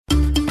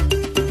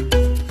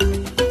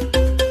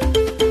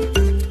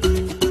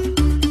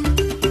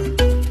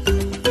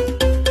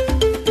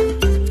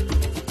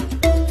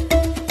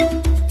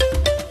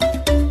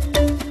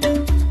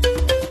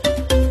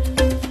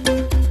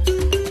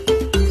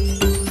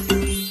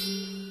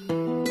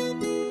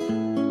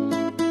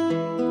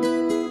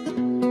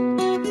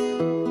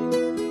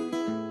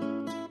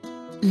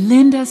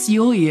Pierce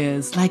your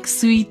ears like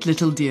sweet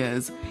little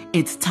deers.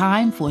 It's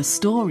time for a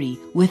story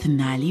with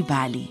Nali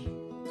Bali.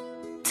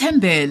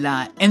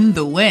 Thembela in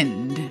the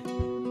Wind.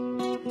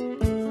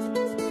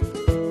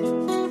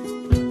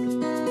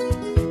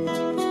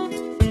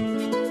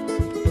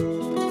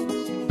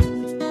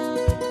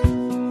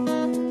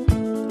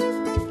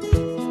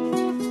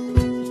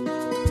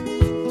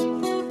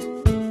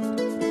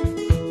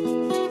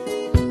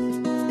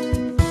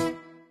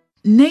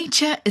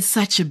 Nature is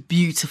such a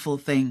beautiful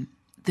thing.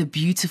 The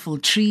beautiful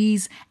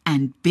trees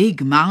and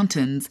big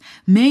mountains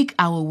make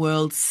our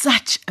world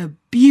such a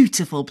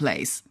beautiful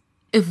place.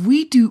 If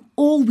we do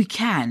all we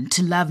can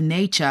to love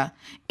nature,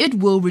 it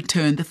will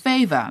return the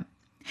favor.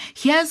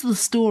 Here's the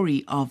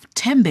story of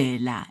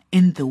Thembela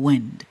in the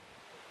Wind.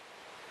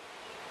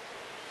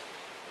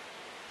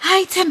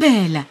 "Hi,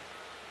 Thembela,"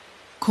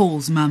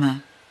 calls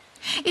Mama.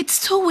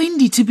 "It's too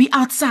windy to be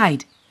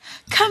outside.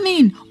 Come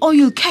in or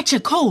you'll catch a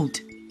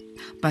cold."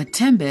 But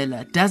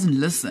Thembela doesn't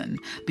listen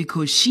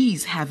because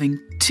she's having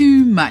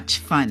too much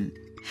fun.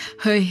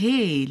 Her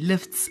hair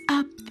lifts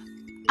up,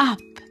 up,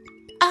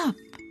 up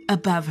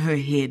above her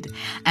head,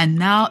 and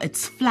now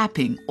it's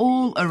flapping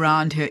all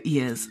around her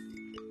ears.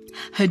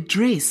 Her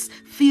dress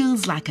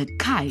feels like a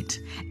kite,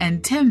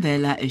 and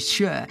Thembela is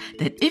sure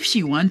that if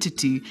she wanted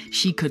to,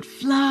 she could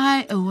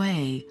fly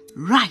away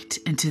right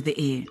into the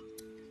air.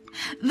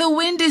 "The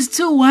wind is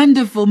too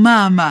wonderful,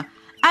 Mama.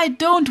 I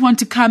don't want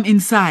to come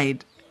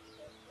inside."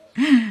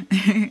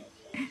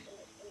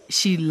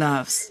 She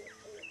laughs.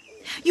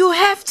 "You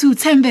have to,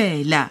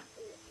 Thembela,"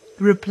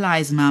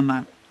 replies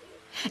Mama.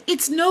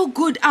 "It's no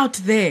good out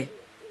there.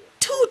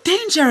 Too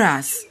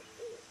dangerous."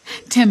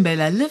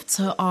 Thembela lifts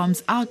her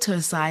arms out to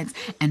her sides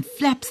and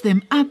flaps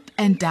them up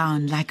and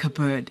down like a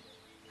bird.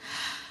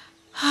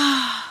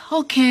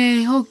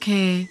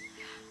 Okay,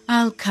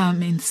 I'll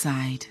come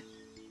inside,"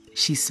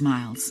 she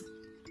smiles.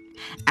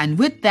 And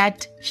with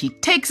that, she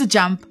takes a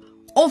jump.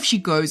 Off she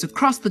goes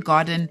across the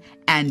garden,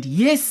 and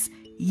yes,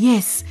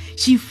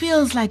 she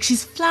feels like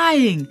she's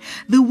flying.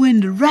 The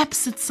wind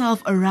wraps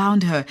itself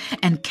around her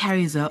and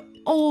carries her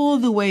all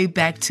the way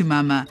back to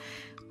Mama,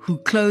 who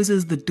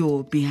closes the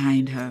door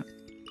behind her.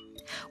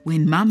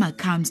 When Mama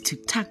comes to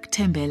tuck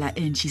Thembela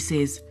in, she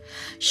says,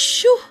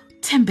 "Shoo,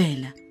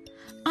 Thembela,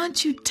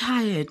 aren't you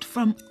tired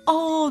from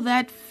all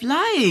that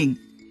flying?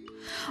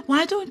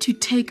 Why don't you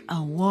take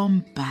a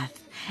warm bath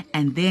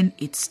and then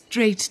it's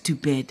straight to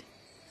bed?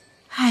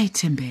 Hi,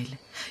 Thembela,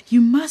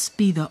 you must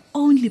be the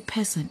only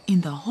person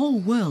in the whole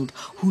world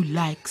who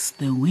likes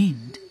the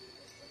wind."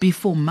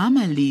 Before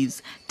Mama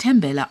leaves,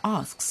 Thembela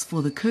asks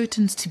for the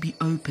curtains to be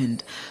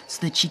opened so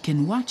that she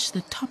can watch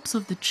the tops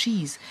of the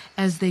trees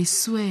as they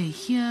sway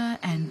here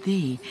and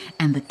there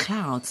and the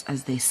clouds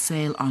as they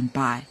sail on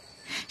by.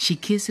 She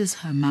kisses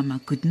her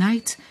Mama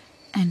goodnight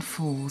and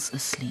falls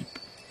asleep.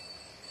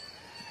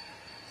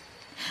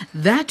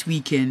 That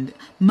weekend,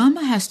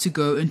 Mama has to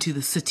go into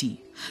the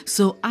city,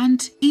 so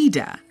Aunt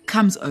Ida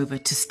comes over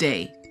to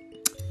stay.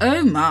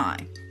 "Oh my,"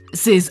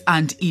 says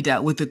Aunt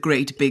Ida with a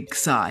great big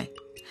sigh.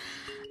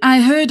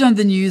 "I heard on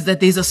the news that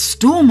there's a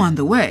storm on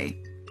the way."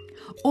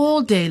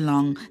 All day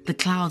long, the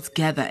clouds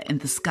gather in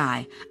the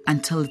sky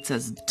until it's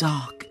as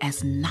dark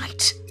as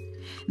night.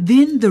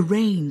 Then the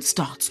rain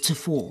starts to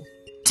fall.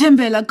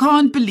 Thembela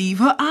can't believe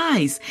her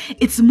eyes.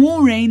 It's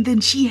more rain than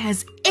she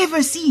has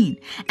ever seen,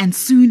 and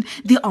soon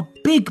there are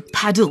big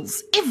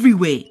puddles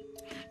everywhere.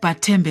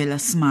 But Thembela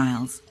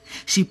smiles.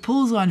 She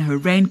pulls on her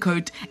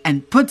raincoat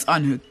and puts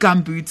on her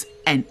gumboots,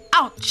 and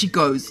out she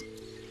goes.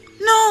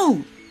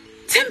 "No!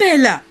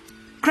 Thembela!"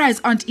 cries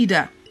Aunt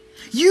Ida.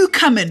 "You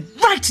come in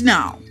right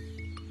now!"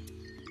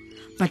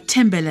 But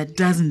Thembela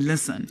doesn't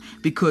listen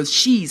because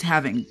she's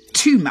having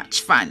too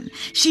much fun.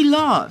 She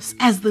laughs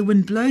as the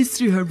wind blows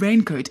through her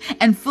raincoat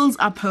and fills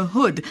up her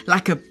hood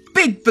like a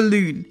big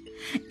balloon.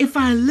 "If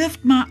I lift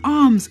my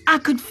arms, I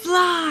could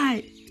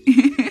fly."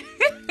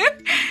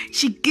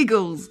 She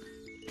giggles.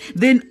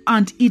 Then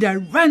Aunt Ida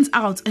runs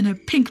out in her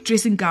pink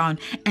dressing gown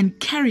and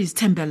carries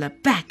Thembela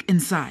back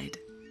inside.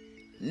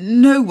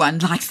 "No one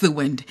likes the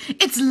wind.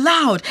 It's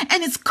loud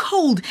and it's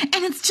cold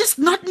and it's just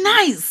not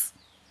nice,"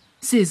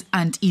 says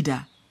Aunt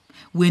Ida.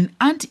 When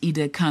Aunt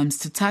Ida comes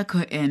to tuck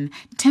her in,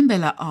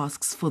 Thembela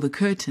asks for the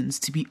curtains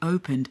to be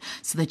opened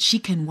so that she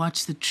can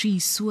watch the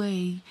trees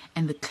sway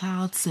and the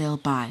clouds sail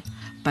by.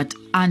 But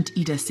Aunt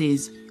Ida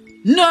says,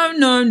 No,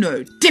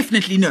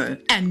 definitely no,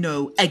 and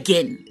no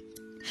again."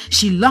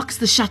 She locks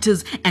the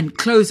shutters and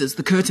closes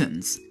the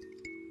curtains.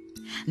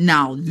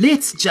 "Now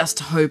let's just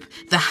hope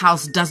the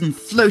house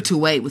doesn't float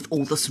away with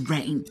all this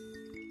rain,"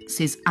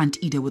 says Aunt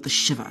Ida with a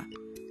shiver.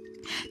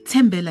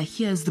 Thembela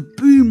hears the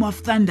boom of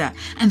thunder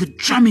and the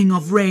drumming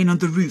of rain on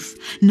the roof.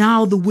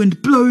 Now the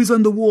wind blows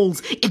on the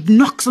walls, it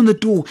knocks on the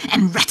door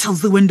and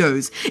rattles the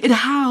windows. It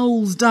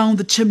howls down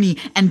the chimney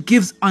and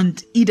gives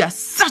Aunt Ida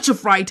such a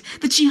fright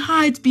that she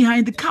hides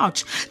behind the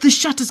couch. The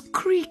shutters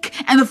creak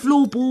and the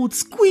floorboards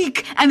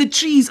squeak and the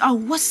trees are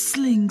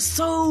whistling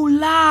so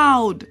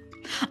loud.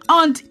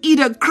 Aunt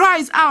Ida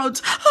cries out,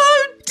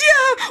 "Oh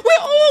dear,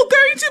 we're all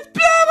going to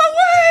blow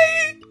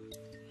away!"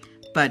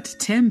 But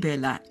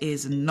Thembela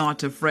is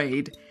not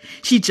afraid.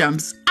 She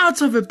jumps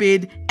out of her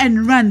bed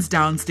and runs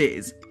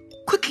downstairs.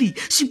 Quickly,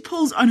 she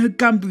pulls on her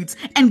gumboots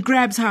and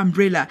grabs her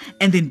umbrella,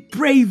 and then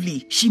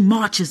bravely she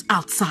marches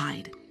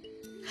outside.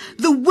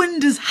 The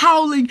wind is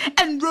howling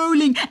and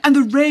rolling, and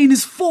the rain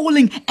is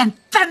falling, and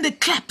thunder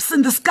claps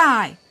in the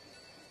sky.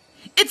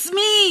 "It's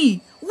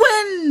me,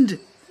 wind!"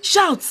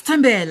 shouts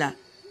Thembela.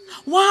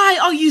 "Why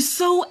are you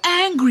so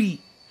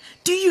angry?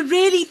 Do you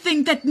really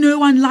think that no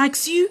one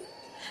likes you?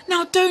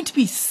 Now don't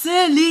be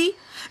silly.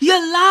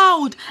 You're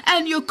loud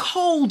and you're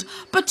cold,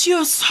 but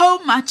you're so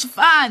much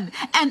fun,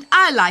 and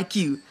I like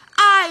you.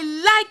 I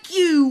like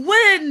you,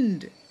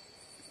 wind!"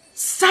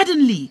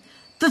 Suddenly,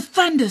 the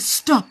thunder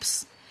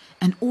stops,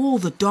 and all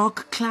the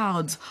dark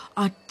clouds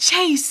are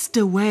chased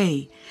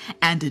away,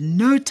 and in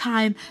no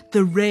time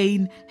the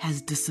rain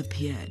has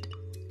disappeared.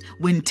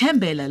 When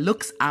Thembela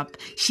looks up,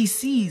 she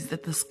sees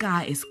that the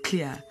sky is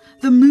clear,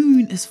 the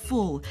moon is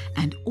full,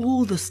 and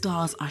all the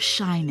stars are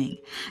shining.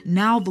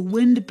 Now the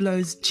wind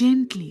blows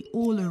gently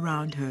all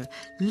around her,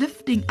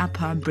 lifting up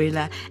her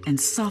umbrella and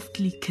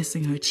softly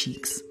kissing her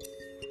cheeks.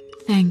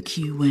 "Thank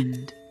you,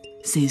 wind,"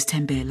 says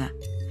Thembela.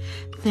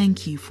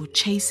 "Thank you for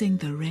chasing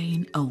the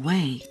rain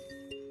away."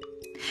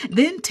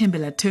 Then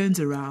Thembela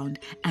turns around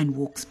and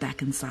walks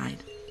back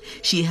inside.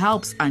 She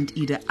helps Aunt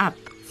Ida up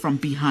from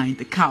behind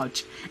the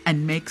couch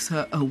and makes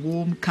her a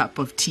warm cup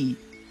of tea.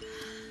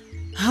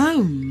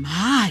 "Oh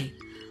my,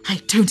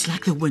 I don't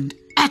like the wind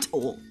at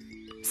all,"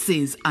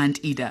 says Aunt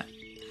Ida.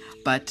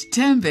 But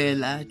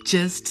Thembela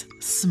just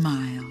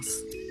smiles.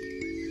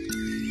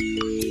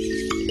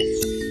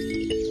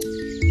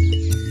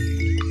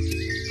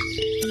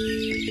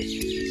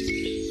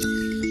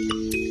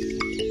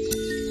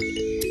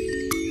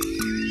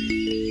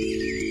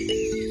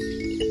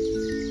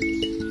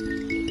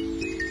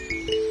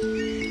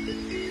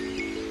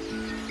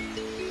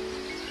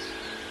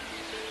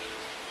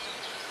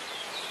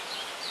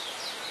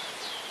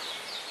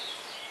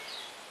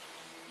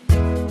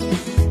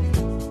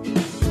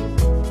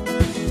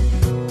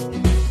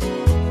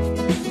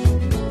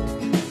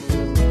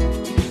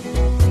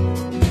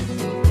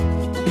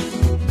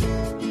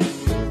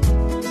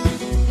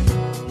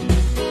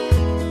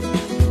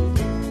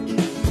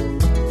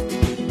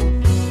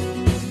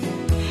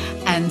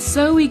 And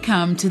so we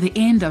come to the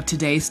end of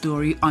today's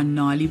story on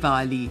Nali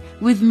Bali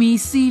with me,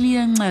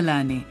 Celia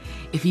Ngalane.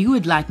 If you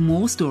would like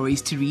more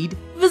stories to read,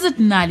 visit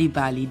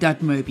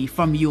nalibali.mobi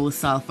from your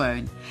cell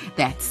phone.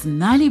 That's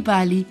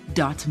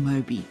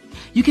nalibali.mobi.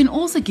 You can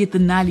also get the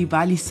Nali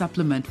Bali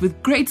supplement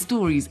with great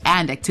stories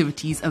and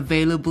activities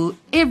available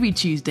every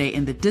Tuesday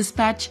in the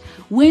Dispatch,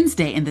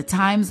 Wednesday in the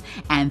Times,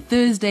 and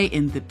Thursday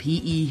in the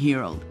PE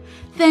Herald.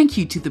 Thank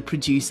you to the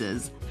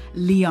producers,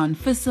 Leon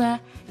Fisser,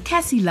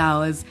 Cassie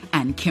Lowers,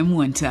 and Kim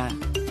Winter.